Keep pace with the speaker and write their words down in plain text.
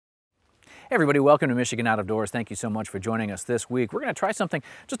Hey everybody, welcome to Michigan Out of Doors. Thank you so much for joining us this week. We're going to try something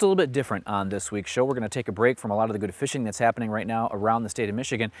just a little bit different on this week's show. We're going to take a break from a lot of the good fishing that's happening right now around the state of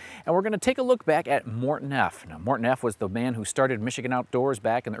Michigan, and we're going to take a look back at Mort Neff. Now, Mort Neff was the man who started Michigan Outdoors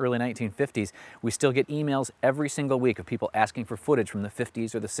back in the early 1950s. We still get emails every single week of people asking for footage from the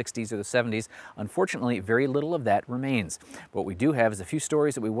 50s or the 60s or the 70s. Unfortunately, very little of that remains. What we do have is a few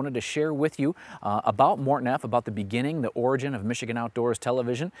stories that we wanted to share with you about Mort Neff, about the beginning, the origin of Michigan Outdoors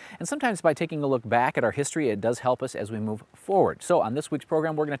television, and sometimes by taking a look back at our history, it does help us as we move forward. So on this week's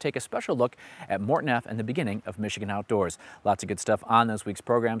program, we're going to take a special look at Mort Neff and the beginning of Michigan Outdoors. Lots of good stuff on this week's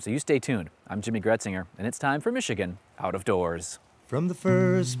program, so you stay tuned. I'm Jimmy Gretzinger, and it's time for Michigan Out of Doors. From the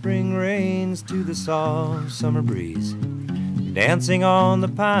first spring rains to the soft summer breeze, dancing on the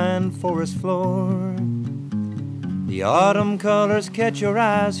pine forest floor, the autumn colors catch your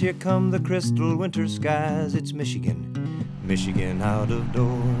eyes. Here come the crystal winter skies. It's Michigan, Michigan Out of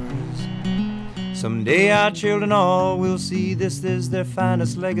Doors. Someday our children all will see this is their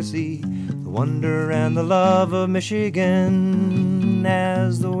finest legacy, the wonder and the love of Michigan.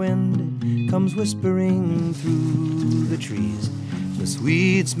 As the wind comes whispering through the trees, the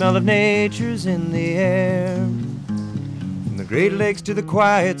sweet smell of nature's in the air. From the Great Lakes to the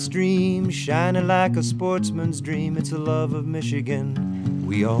quiet stream, shining like a sportsman's dream, it's the love of Michigan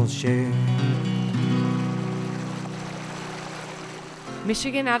we all share.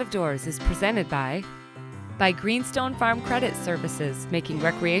 Michigan Out of Doors is presented by Greenstone Farm Credit Services, making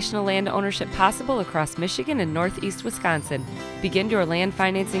recreational land ownership possible across Michigan and northeast Wisconsin. Begin your land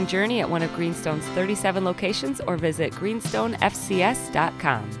financing journey at one of Greenstone's 37 locations or visit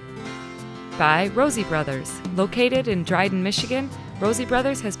greenstonefcs.com. By Rosie Brothers. Located in Dryden, Michigan, Rosie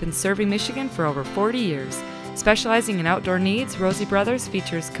Brothers has been serving Michigan for over 40 years. Specializing in outdoor needs, Rosie Brothers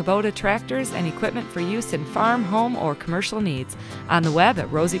features Kubota tractors and equipment for use in farm, home, or commercial needs. On the web at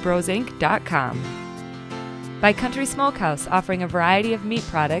rosiebrosinc.com. By Country Smokehouse, offering a variety of meat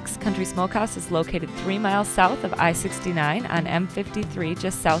products. Country Smokehouse is located 3 miles south of I-69 on M53,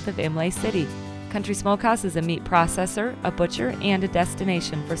 just south of Imlay City. Country Smokehouse is a meat processor, a butcher, and a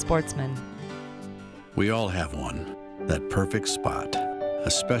destination for sportsmen. We all have one, that perfect spot. A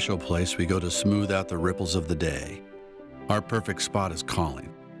special place we go to smooth out the ripples of the day. Our perfect spot is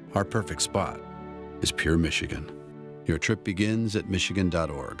calling. Our perfect spot is pure Michigan. Your trip begins at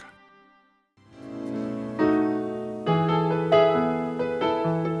michigan.org.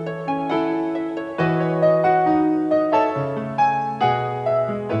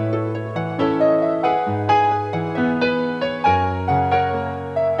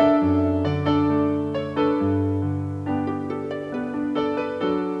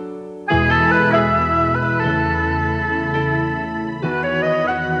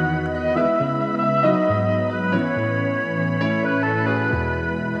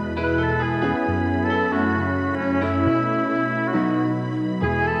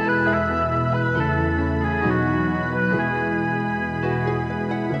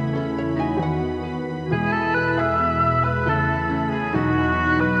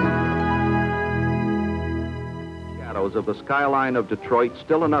 Of the skyline of Detroit,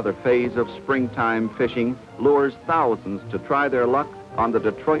 still another phase of springtime fishing lures thousands to try their luck on the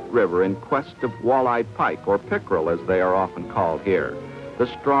Detroit River in quest of walleye pike, or pickerel as they are often called here. The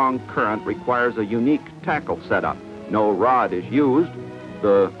strong current requires a unique tackle setup. No rod is used.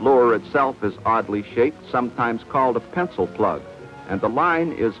 The lure itself is oddly shaped, sometimes called a pencil plug, and the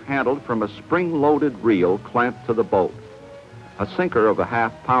line is handled from a spring-loaded reel clamped to the boat. A sinker of a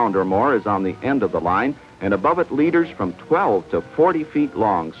half-pound or more is on the end of the line, and above it leaders from 12 to 40 feet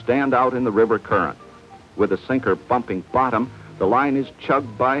long stand out in the river current. With the sinker bumping bottom, the line is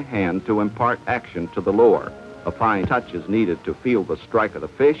chugged by hand to impart action to the lure. A fine touch is needed to feel the strike of the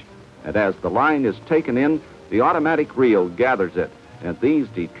fish, and as the line is taken in, the automatic reel gathers it, and these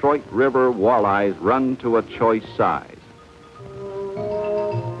Detroit River walleyes run to a choice size.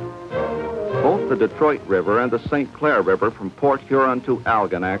 Both the Detroit River and the St. Clair River from Port Huron to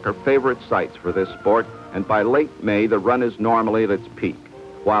Algonac are favorite sites for this sport, and by late May, the run is normally at its peak.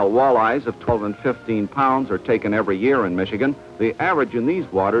 While walleyes of 12 and 15 pounds are taken every year in Michigan, the average in these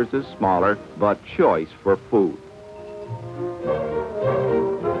waters is smaller, but choice for food.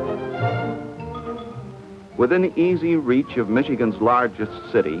 Within easy reach of Michigan's largest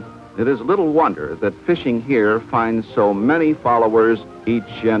city, it is little wonder that fishing here finds so many followers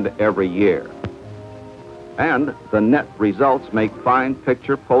each and every year. And the net results make fine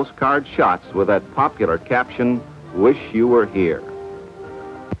picture postcard shots with that popular caption, "Wish you were here."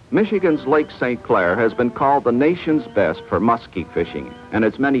 Michigan's Lake St. Clair has been called the nation's best for muskie fishing, and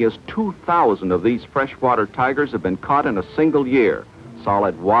as many as 2,000 of these freshwater tigers have been caught in a single year.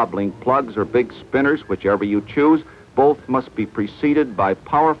 Solid wobbling plugs or big spinners, whichever you choose, both must be preceded by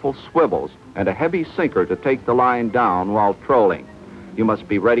powerful swivels and a heavy sinker to take the line down while trolling. You must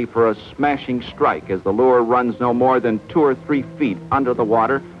be ready for a smashing strike as the lure runs no more than 2 or 3 feet under the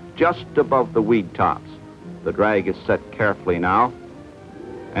water, just above the weed tops. The drag is set carefully now,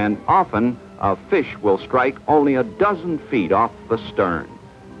 and often a fish will strike only a dozen feet off the stern.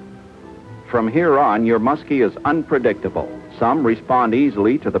 From here on, your muskie is unpredictable. Some respond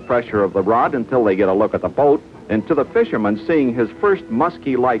easily to the pressure of the rod until they get a look at the boat, and to the fisherman seeing his first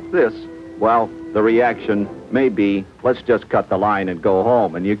muskie like this, well, the reaction may be, let's just cut the line and go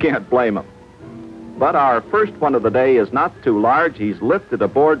home, and you can't blame him. But our first one of the day is not too large. He's lifted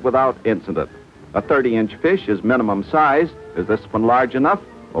aboard without incident. A 30-inch fish is minimum size. Is this one large enough?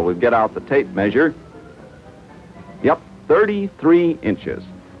 Well, we'll get out the tape measure. Yep, 33 inches.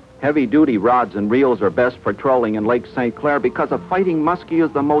 Heavy-duty rods and reels are best for trolling in Lake St. Clair because a fighting muskie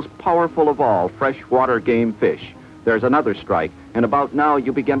is the most powerful of all freshwater game fish. There's another strike, and about now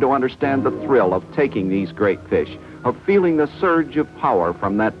you begin to understand the thrill of taking these great fish, of feeling the surge of power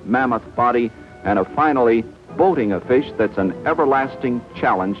from that mammoth body, and of finally boating a fish that's an everlasting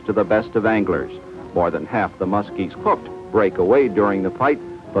challenge to the best of anglers. More than half the muskies hooked break away during the fight,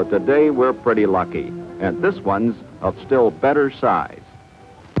 but today we're pretty lucky, and this one's of still better size.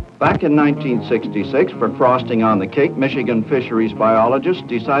 Back in 1966, for frosting on the cake, Michigan fisheries biologists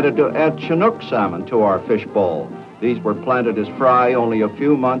decided to add Chinook salmon to our fish bowl. These were planted as fry only a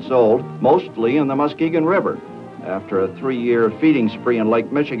few months old, mostly in the Muskegon River. After a 3-year feeding spree in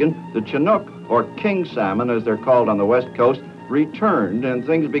Lake Michigan, the Chinook, or king salmon as they're called on the West Coast, returned and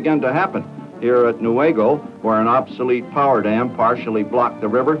things began to happen. Here at Newaygo, where an obsolete power dam partially blocked the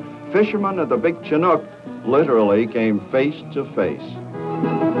river, fishermen of the big Chinook literally came face to face.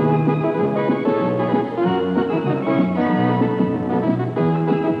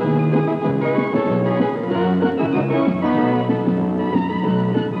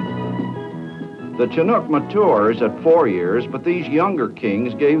 The Chinook matures at 4 years, but these younger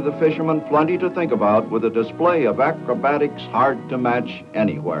kings gave the fishermen plenty to think about with a display of acrobatics hard to match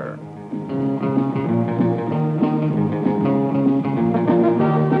anywhere.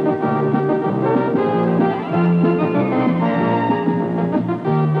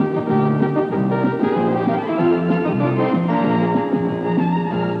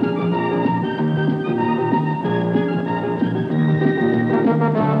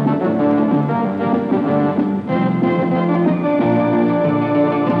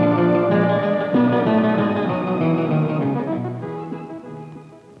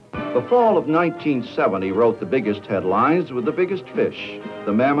 The fall of 1970 wrote the biggest headlines with the biggest fish.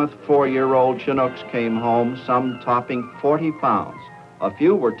 The mammoth 4-year-old Chinooks came home, some topping 40 pounds. A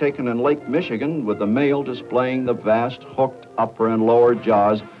few were taken in Lake Michigan, with the male displaying the vast hooked upper and lower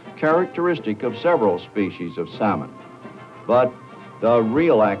jaws characteristic of several species of salmon. But the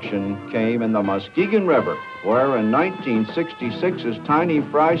real action came in the Muskegon River, where in 1966's tiny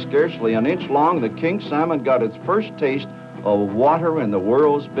fry, scarcely an inch long, the king salmon got its first taste of water in the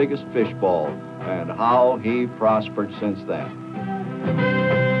world's biggest fish bowl, and how he prospered since then.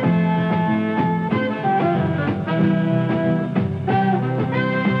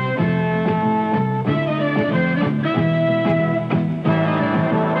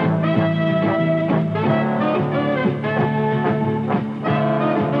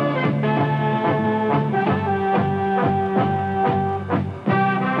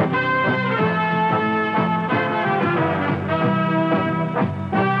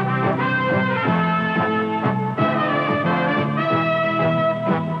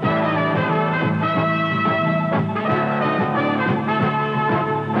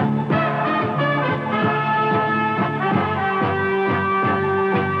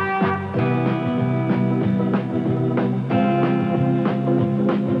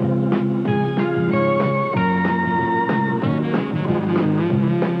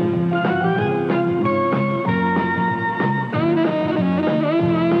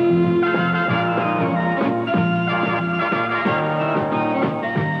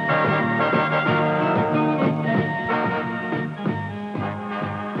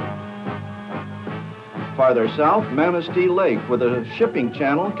 Farther south, Manistee Lake, with a shipping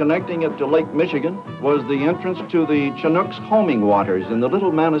channel connecting it to Lake Michigan, was the entrance to the Chinooks' homing waters in the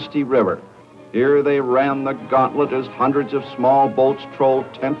Little Manistee River. Here they ran the gauntlet as hundreds of small boats trolled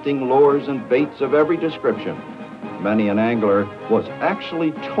tempting lures and baits of every description. Many an angler was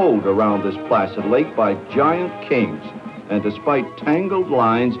actually towed around this placid lake by giant kings, and despite tangled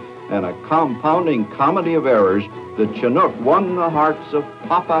lines and a compounding comedy of errors, the Chinook won the hearts of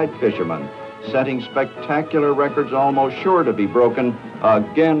pop-eyed fishermen. setting spectacular records almost sure to be broken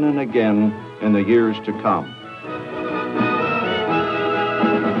again and again in the years to come.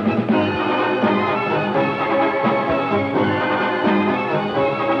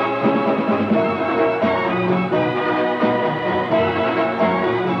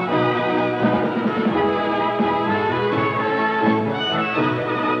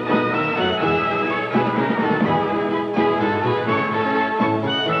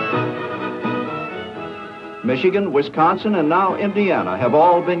 Michigan, Wisconsin, and now Indiana have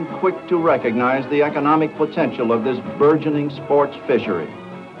all been quick to recognize the economic potential of this burgeoning sports fishery.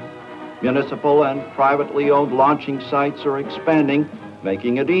 Municipal and privately owned launching sites are expanding,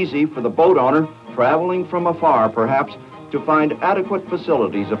 making it easy for the boat owner traveling from afar, perhaps, to find adequate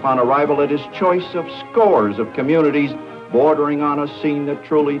facilities upon arrival at his choice of scores of communities bordering on a scene that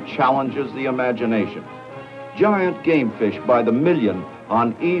truly challenges the imagination. Giant game fish by the million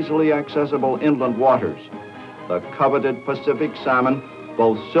on easily accessible inland waters. The coveted Pacific salmon,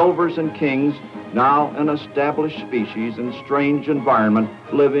 both silvers and kings, now an established species in strange environment,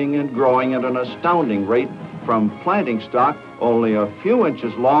 living and growing at an astounding rate from planting stock only a few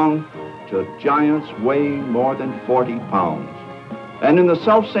inches long to giants weighing more than 40 pounds. And in the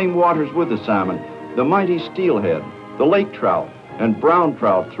selfsame waters with the salmon, the mighty steelhead, the lake trout, and brown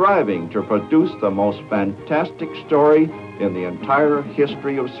trout thriving to produce the most fantastic story in the entire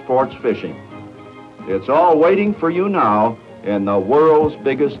history of sports fishing. It's all waiting for you now in the world's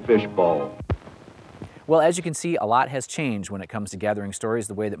biggest fish bowl. Well, as you can see, a lot has changed when it comes to gathering stories,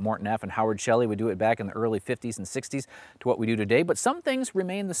 the way that Mort Neff and Howard Shelley would do it back in the early 50s and 60s to what we do today, but some things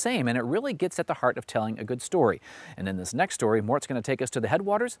remain the same, and it really gets at the heart of telling a good story. And in this next story, Mort's going to take us to the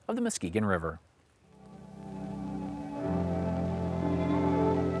headwaters of the Muskegon River.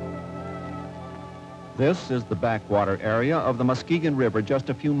 This is the backwater area of the Muskegon River, just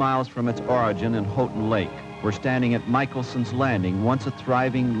a few miles from its origin in Houghton Lake. We're standing at Michelson's Landing, once a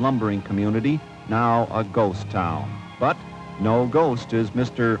thriving lumbering community, now a ghost town. But no ghost is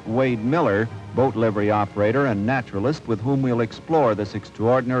Mr. Wade Miller, boat livery operator and naturalist, with whom we'll explore this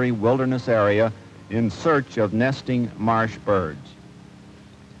extraordinary wilderness area in search of nesting marsh birds.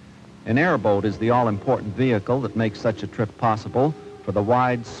 An airboat is the all-important vehicle that makes such a trip possible, for the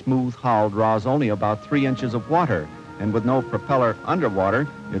wide, smooth hull draws only about 3 inches of water, and with no propeller underwater,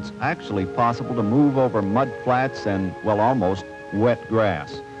 it's actually possible to move over mud flats and, well, almost wet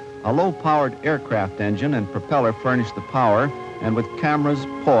grass. A low-powered aircraft engine and propeller furnish the power, and with cameras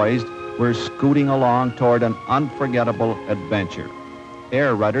poised, we're scooting along toward an unforgettable adventure.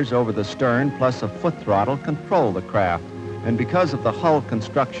 Air rudders over the stern plus a foot throttle control the craft, and because of the hull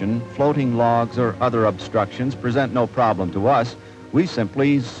construction, floating logs or other obstructions present no problem to us. We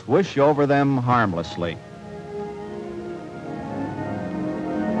simply swish over them harmlessly.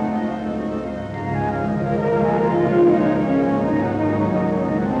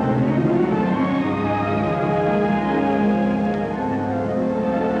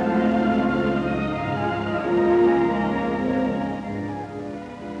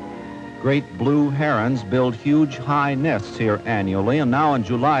 Great blue herons build huge high nests here annually, and now in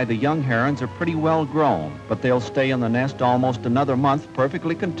July the young herons are pretty well grown, but they'll stay in the nest almost another month,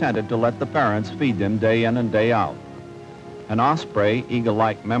 perfectly contented to let the parents feed them day in and day out. An osprey,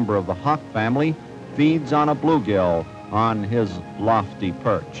 eagle-like member of the hawk family, feeds on a bluegill on his lofty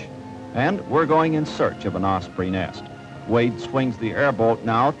perch. And we're going in search of an osprey nest. Wade swings the airboat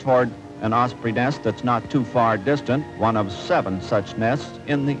now toward an osprey nest that's not too far distant, one of 7 such nests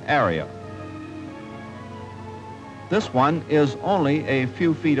in the area. This one is only a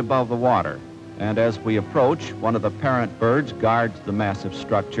few feet above the water, and as we approach, one of the parent birds guards the massive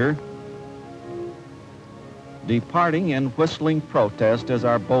structure, departing in whistling protest as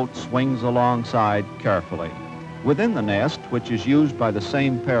our boat swings alongside carefully. Within the nest, which is used by the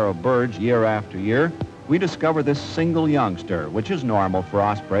same pair of birds year after year, we discover this single youngster, which is normal for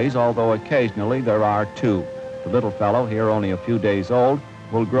ospreys, although occasionally there are 2. The little fellow, here only a few days old,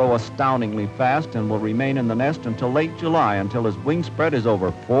 will grow astoundingly fast and will remain in the nest until late July, until his wingspread is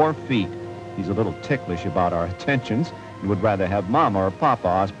over 4 feet. He's a little ticklish about our attentions and would rather have Mama or Papa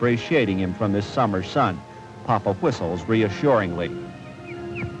Osprey shading him from this summer sun. Papa whistles reassuringly.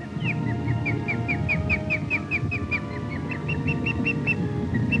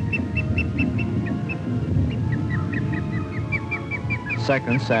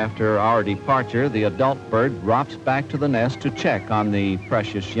 Seconds after our departure, the adult bird drops back to the nest to check on the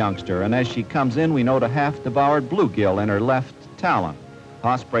precious youngster, and as she comes in, we note a half-devoured bluegill in her left talon.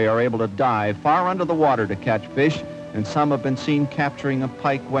 Osprey are able to dive far under the water to catch fish, and some have been seen capturing a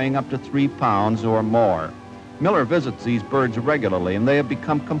pike weighing up to 3 pounds or more. Miller visits these birds regularly, and they have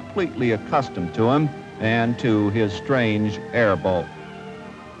become completely accustomed to him and to his strange airboat.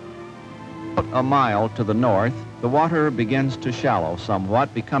 About a mile to the north, the water begins to shallow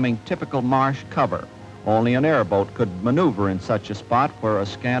somewhat, becoming typical marsh cover. Only an airboat could maneuver in such a spot where a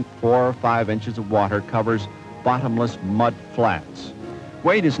scant 4 or 5 inches of water covers bottomless mud flats.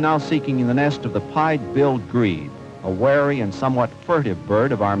 Wade is now seeking the nest of the pied-billed grebe, a wary and somewhat furtive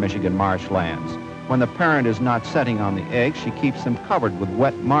bird of our Michigan marshlands. When the parent is not setting on the eggs, she keeps them covered with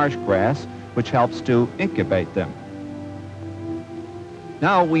wet marsh grass, which helps to incubate them.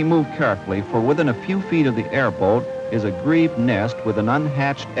 Now we move carefully, for within a few feet of the airboat is a grebe nest with an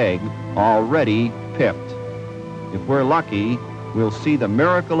unhatched egg already pipped. If we're lucky, we'll see the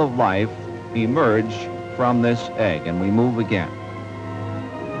miracle of life emerge from this egg, and we move again.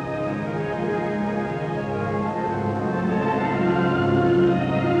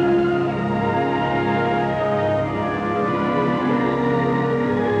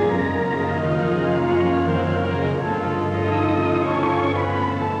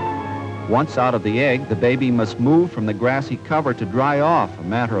 Once out of the egg, the baby must move from the grassy cover to dry off. A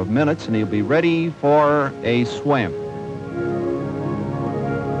matter of minutes, and he'll be ready for a swim.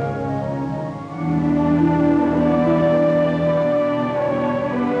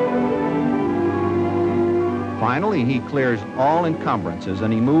 Finally, he clears all encumbrances,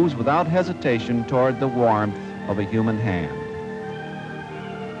 and he moves without hesitation toward the warmth of a human hand.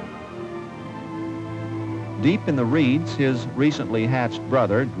 Deep in the reeds, his recently hatched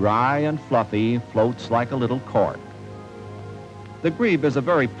brother, dry and fluffy, floats like a little cork. The grebe is a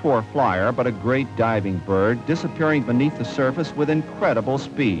very poor flyer, but a great diving bird, disappearing beneath the surface with incredible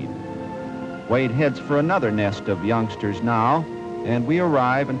speed. Wade heads for another nest of youngsters now, and we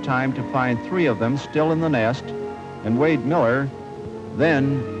arrive in time to find 3 of them still in the nest, and Wade Miller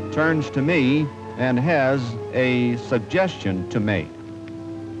then turns to me and has a suggestion to make.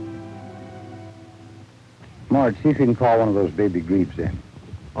 Mort, see if you can call one of those baby grebes in.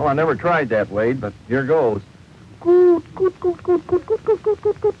 Oh, I never tried that, Wade, but here goes.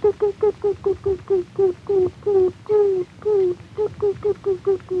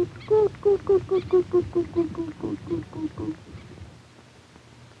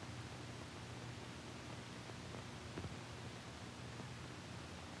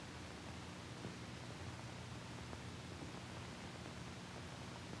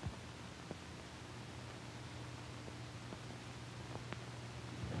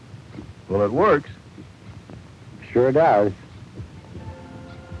 Well, it works. Sure does.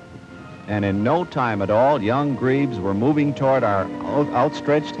 And in no time at all, young grebes were moving toward our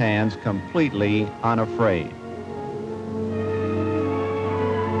outstretched hands completely unafraid.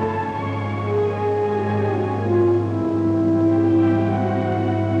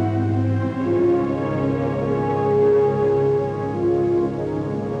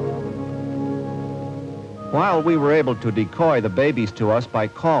 While we were able to decoy the babies to us by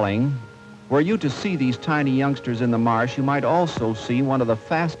calling, were you to see these tiny youngsters in the marsh, you might also see one of the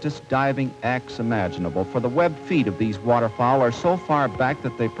fastest diving acts imaginable, for the webbed feet of these waterfowl are so far back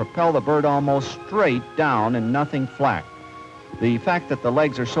that they propel the bird almost straight down and nothing flat. The fact that the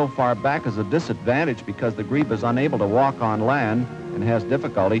legs are so far back is a disadvantage because the grebe is unable to walk on land and has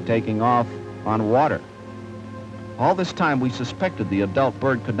difficulty taking off on water. All this time we suspected the adult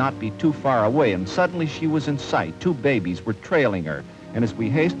bird could not be too far away, and suddenly she was in sight. 2 babies were trailing her, and as we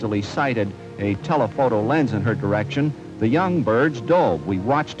hastily sighted a telephoto lens in her direction, the young birds dove. We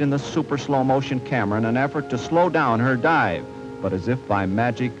watched in the super slow motion camera in an effort to slow down her dive, but as if by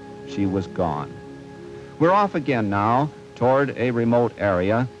magic, she was gone. We're off again now toward a remote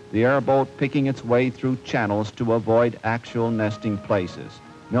area, the airboat picking its way through channels to avoid actual nesting places.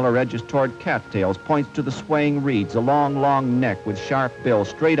 Miller edges toward cattails, points to the swaying reeds, a long neck with sharp bill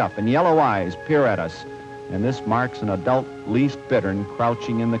straight up, and yellow eyes peer at us. And this marks an adult least bittern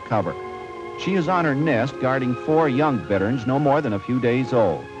crouching in the cover. She is on her nest guarding 4 young bitterns no more than a few days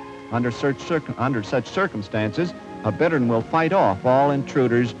old. Under such circumstances, a bittern will fight off all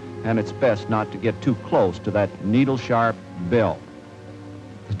intruders, and it's best not to get too close to that needle-sharp bill.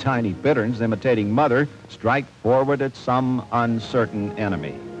 The tiny bitterns, imitating mother, strike forward at some uncertain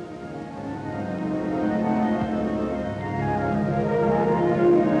enemy.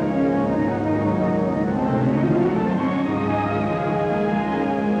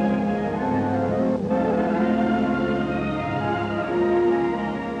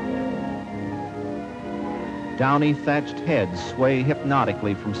 Downy thatched heads sway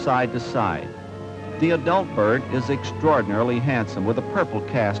hypnotically from side to side. The adult bird is extraordinarily handsome, with a purple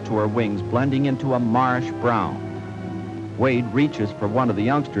cast to her wings blending into a marsh brown. Wade reaches for one of the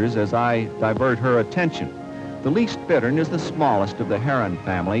youngsters as I divert her attention. The least bittern is the smallest of the heron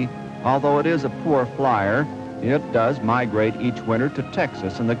family. Although it is a poor flyer, it does migrate each winter to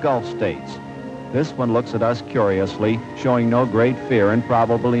Texas and the Gulf states. This one looks at us curiously, showing no great fear and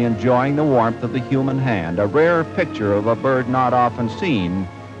probably enjoying the warmth of the human hand, a rare picture of a bird not often seen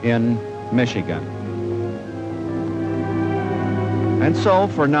in Michigan. And so,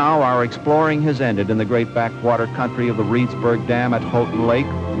 for now, our exploring has ended in the great backwater country of the Reedsburg Dam at Houghton Lake.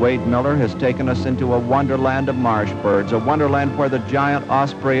 Wade Miller has taken us into a wonderland of marsh birds, a wonderland where the giant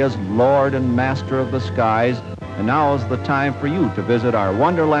osprey is lord and master of the skies. And now is the time for you to visit our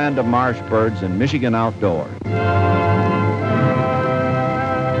wonderland of marsh birds in Michigan Outdoors.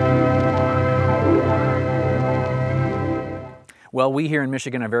 Well, we here in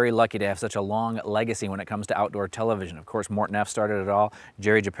Michigan are very lucky to have such a long legacy when it comes to outdoor television. Of course, Mort Neff started it all,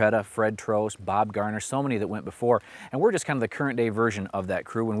 Jerry Geppetta, Fred Trost, Bob Garner, so many that went before. And we're just kind of the current day version of that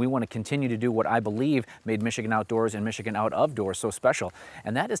crew, and we want to continue to do what I believe made Michigan Outdoors and Michigan Out of Doors so special.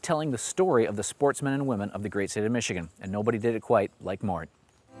 And that is telling the story of the sportsmen and women of the great state of Michigan. And nobody did it quite like Mort.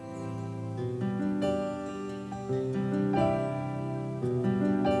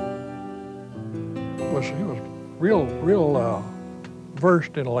 He was real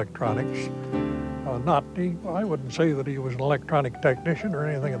versed in electronics. I wouldn't say that he was an electronic technician or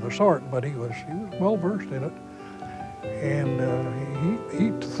anything of the sort, but he was well versed in it. And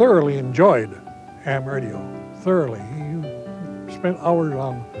he thoroughly enjoyed ham radio, thoroughly. He spent hours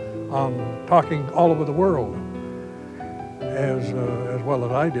on talking all over the world, as well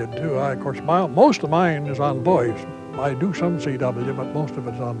as I did too. Of course, most of mine is on voice. I do some CW, but most of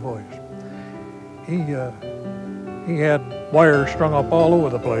it's on voice. He had wires strung up all over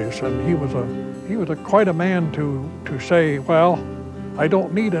the place, and he was quite a man to say, well, I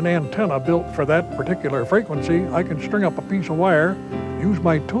don't need an antenna built for that particular frequency. I can string up a piece of wire, use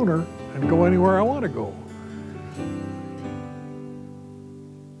my tuner, and go anywhere I want to go.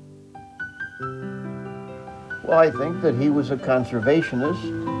 Well, I think that he was a conservationist,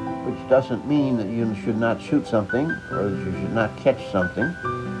 which doesn't mean that you should not shoot something or that you should not catch something,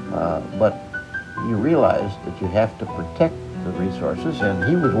 but you realize that you have to protect the resources, and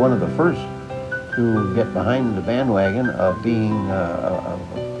he was one of the first to get behind the bandwagon of being a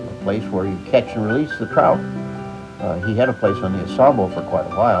place where you catch and release the trout. He had a place on the Asabo for quite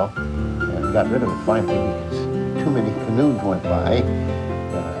a while, and got rid of it finally because too many canoes went by.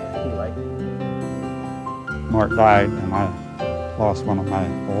 He liked it. Mort died, and I lost one of my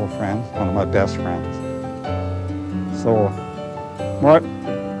old friends, one of my best friends. So Mort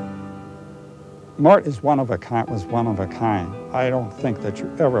was one of a kind. I don't think that you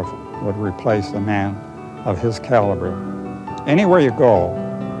ever would replace a man of his caliber. Anywhere you go,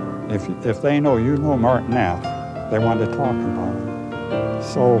 if they know you know Mort Neff, they want to talk about him.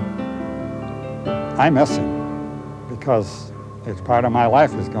 So I miss him because it's part of my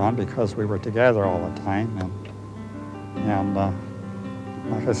life is gone because we were together all the time, and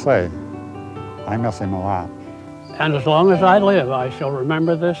like I say, I miss him a lot. And as long as I live, I shall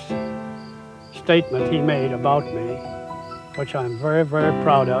remember this statement he made about me, which I'm very, very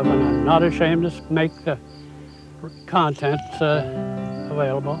proud of, and I'm not ashamed to make the contents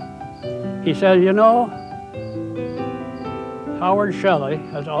available. He said, you know, Howard Shelley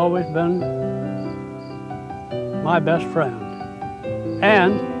has always been my best friend,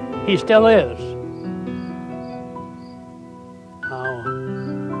 and he still is. Now,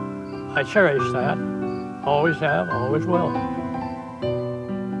 I cherish that, always have, always will.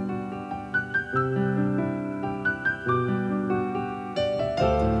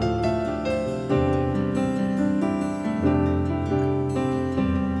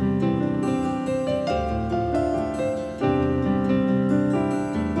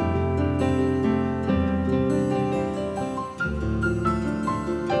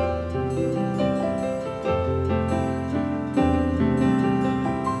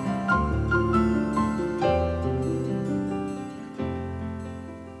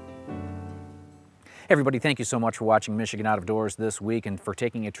 Everybody, thank you so much for watching Michigan Out of Doors this week and for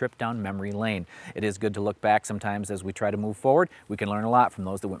taking a trip down memory lane. It is good to look back sometimes as we try to move forward. We can learn a lot from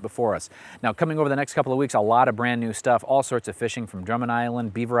those that went before us. Now, coming over the next couple of weeks, a lot of brand new stuff, all sorts of fishing from Drummond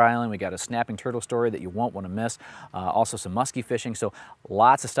Island, Beaver Island. We got a snapping turtle story that you won't want to miss. Also some muskie fishing. So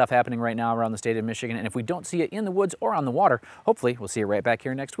lots of stuff happening right now around the state of Michigan. And if we don't see it in the woods or on the water, hopefully we'll see it right back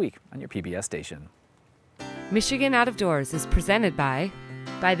here next week on your PBS station. Michigan Out of Doors is presented by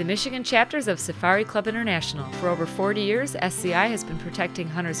the Michigan chapters of Safari Club International. For over 40 years, SCI has been protecting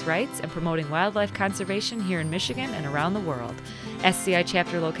hunters' rights and promoting wildlife conservation here in Michigan and around the world. SCI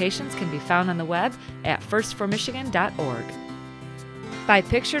chapter locations can be found on the web at firstformichigan.org. By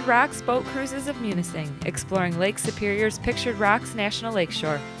Pictured Rocks Boat Cruises of Munising, exploring Lake Superior's Pictured Rocks National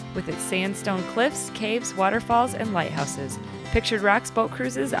Lakeshore with its sandstone cliffs, caves, waterfalls, and lighthouses. Pictured Rocks Boat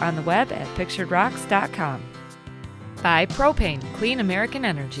Cruises on the web at picturedrocks.com. By Propane, Clean American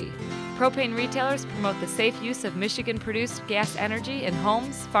Energy. Propane retailers promote the safe use of Michigan-produced gas energy in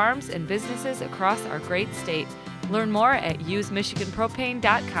homes, farms, and businesses across our great state. Learn more at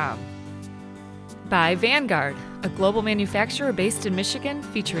usemichiganpropane.com. By Vanguard, a global manufacturer based in Michigan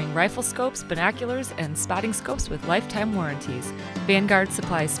featuring rifle scopes, binoculars, and spotting scopes with lifetime warranties. Vanguard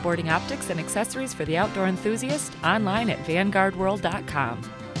supplies sporting optics and accessories for the outdoor enthusiast online at vanguardworld.com.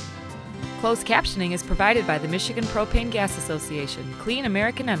 Closed captioning is provided by the Michigan Propane Gas Association, Clean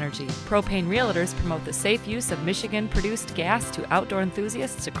American Energy. Propane realtors promote the safe use of Michigan-produced gas to outdoor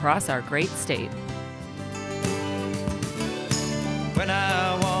enthusiasts across our great state. When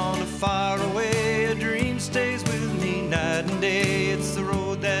I wander far away, a dream stays with me night and day. It's the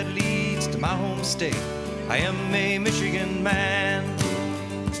road that leads to my home state. I am a Michigan man.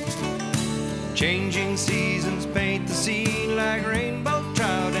 Changing seasons paint the scene like rainbow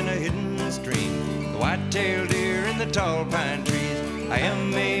trout in a hidden stream. The white-tailed deer in the tall pine trees. I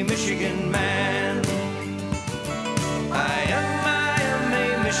am a Michigan man. I am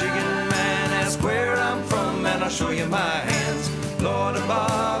a Michigan man. Ask where I'm from and I'll show you my hands. Lord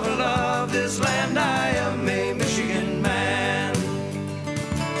above, I love this land. I am a Michigan man.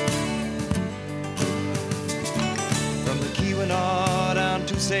 From the Keweenaw down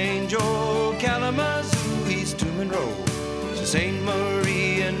to St. Joe, Kalamazoo, east to Monroe, to St.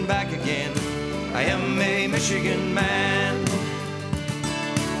 Marie and back again. I am a Michigan man.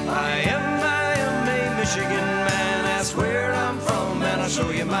 I am a Michigan man. Ask where I'm from and I'll show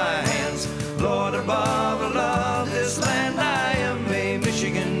you my hands. Lord above,